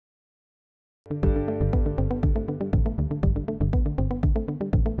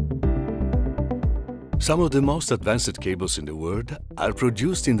Some of the most advanced cables in the world are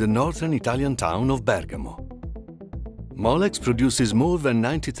produced in the northern Italian town of Bergamo. Molex produces more than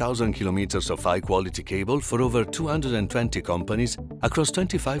 90,000 kilometers of high-quality cable for over 220 companies across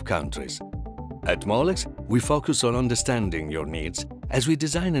 25 countries. At Molex, we focus on understanding your needs as we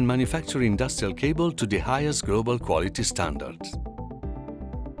design and manufacture industrial cable to the highest global quality standards.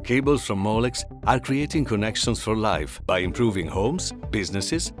 Cables from Molex are creating connections for life by improving homes,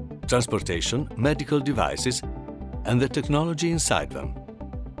 businesses, transportation, medical devices, and the technology inside them.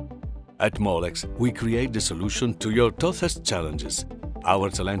 At Molex, we create the solution to your toughest challenges. Our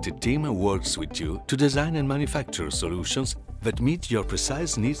talented team works with you to design and manufacture solutions that meet your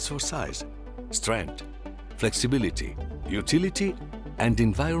precise needs for size, strength, flexibility, utility, and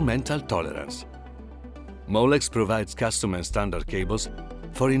environmental tolerance. Molex provides custom and standard cables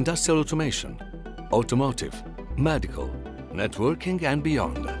for industrial automation, automotive, medical, networking, and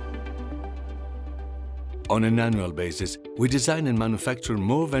beyond. On an annual basis, we design and manufacture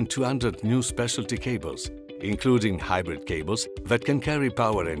more than 200 new specialty cables, including hybrid cables that can carry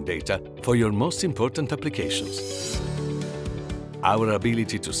power and data for your most important applications. Our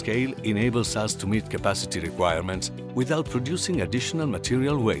ability to scale enables us to meet capacity requirements without producing additional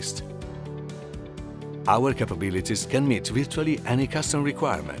material waste. Our capabilities can meet virtually any custom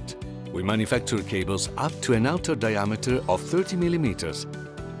requirement. We manufacture cables up to an outer diameter of 30 millimeters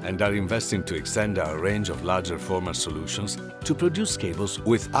and are investing to extend our range of larger format solutions to produce cables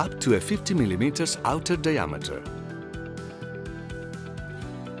with up to a 50 millimeters outer diameter.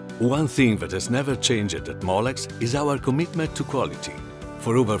 One thing that has never changed at Molex is our commitment to quality.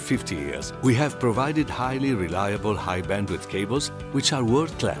 For over 50 years, we have provided highly reliable high-bandwidth cables which are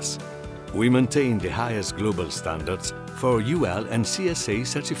world-class. We maintain the highest global standards for UL and CSA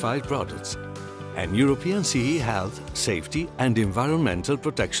certified products and European CE health, safety and environmental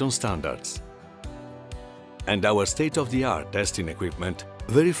protection standards. And our state-of-the-art testing equipment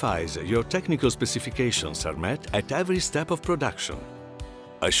verifies your technical specifications are met at every step of production,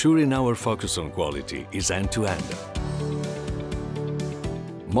 assuring our focus on quality is end-to-end.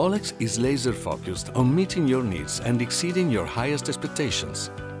 Molex is laser-focused on meeting your needs and exceeding your highest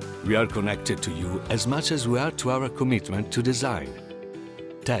expectations. We are connected to you as much as we are to our commitment to design,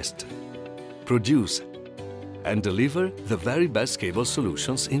 test, produce, and deliver the very best cable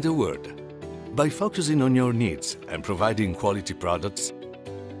solutions in the world. By focusing on your needs and providing quality products,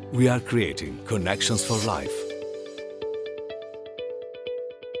 we are creating connections for life.